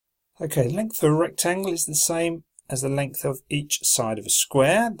Okay, the length of a rectangle is the same as the length of each side of a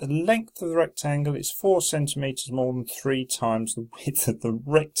square. The length of the rectangle is 4 centimeters more than 3 times the width of the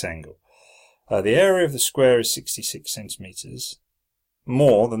rectangle. The area of the square is 66 centimeters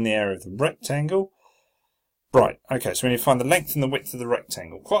more than the area of the rectangle. Right, okay, so we need to find the length and the width of the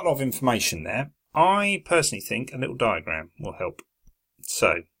rectangle. Quite a lot of information there. I personally think a little diagram will help.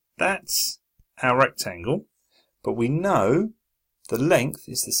 So, that's our rectangle, but we know the length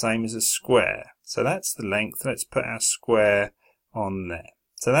is the same as a square. So that's the length. Let's put our square on there.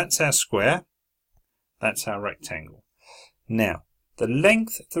 So that's our square. That's our rectangle. Now, the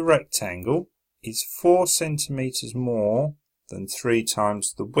length of the rectangle is 4 centimeters more than 3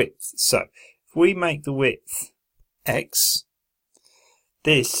 times the width. So, if we make the width x,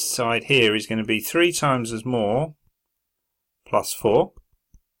 this side here is going to be 3 times as more plus 4.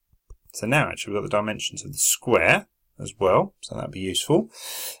 So now actually we've got the dimensions of the square as well, so that'd be useful.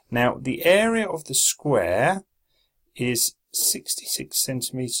 Now the area of the square is 66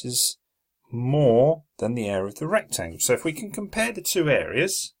 centimeters more than the area of the rectangle. So if we can compare the two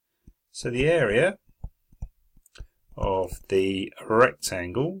areas, so the area of the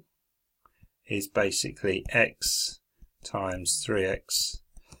rectangle is basically x times 3x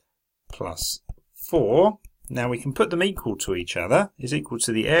plus 4. Now we can put them equal to each other, is equal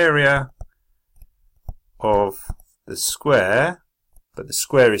to the area of the square, but the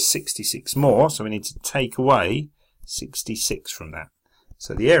square is 66 more, so we need to take away 66 from that.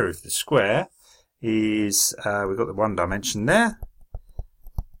 So the area of the square is, we've got the one dimension there,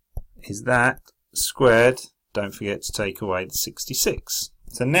 is that squared, don't forget to take away the 66.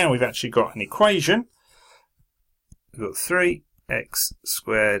 So now we've actually got an equation. We've got 3x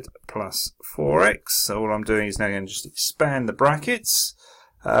squared plus 4x, so all I'm doing is now going to just expand the brackets.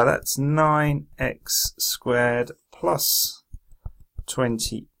 That's 9x squared plus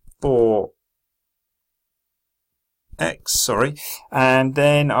 24x, and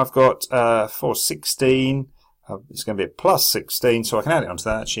then I've got 416, it's going to be a plus 16, so I can add it onto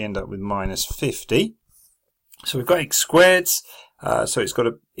that, actually end up with minus 50. So we've got x squared, so it's got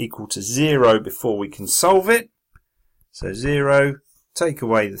to equal to 0 before we can solve it. So 0, take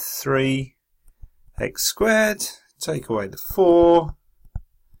away the 3, x squared, take away the 4,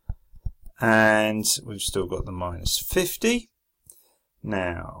 and we've still got the minus 50.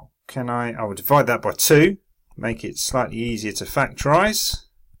 Now, I will divide that by 2, make it slightly easier to factorise.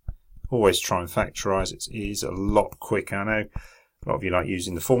 Always try and factorise, it is a lot quicker. I know a lot of you like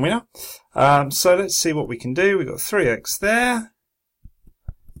using the formula. So let's see what we can do. We've got 3x there,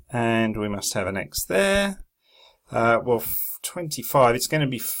 and we must have an x there. Well, 25, it's going to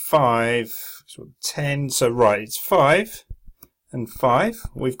be 5, 10, so right, it's 5 and 5.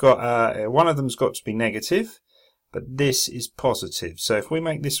 We've got, one of them's got to be negative, but this is positive. So if we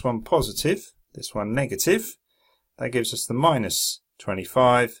make this one positive, this one negative, that gives us the minus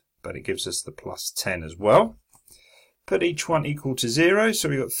 25, but it gives us the plus 10 as well. Put each one equal to 0, so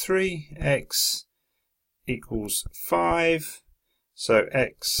we've got 3x equals 5, so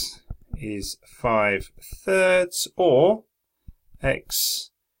x is 5/3, or x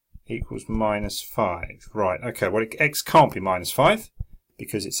equals minus 5. Right, okay, well x can't be minus 5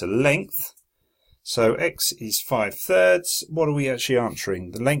 because it's a length. So x is 5/3. What are we actually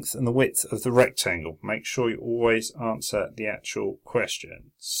answering? The length and the width of the rectangle. Make sure you always answer the actual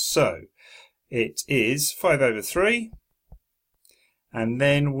question. So it is 5/3, and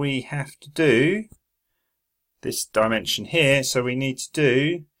then we have to do this dimension here, so we need to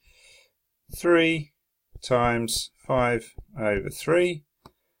do 3 times 5/3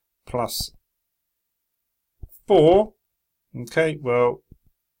 plus 4. Okay, well,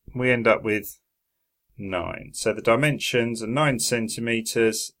 we end up with 9. So the dimensions are 9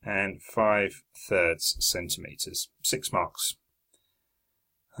 centimeters and 5/3 centimeters. 6 marks.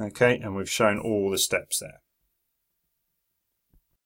 Okay, and we've shown all the steps there.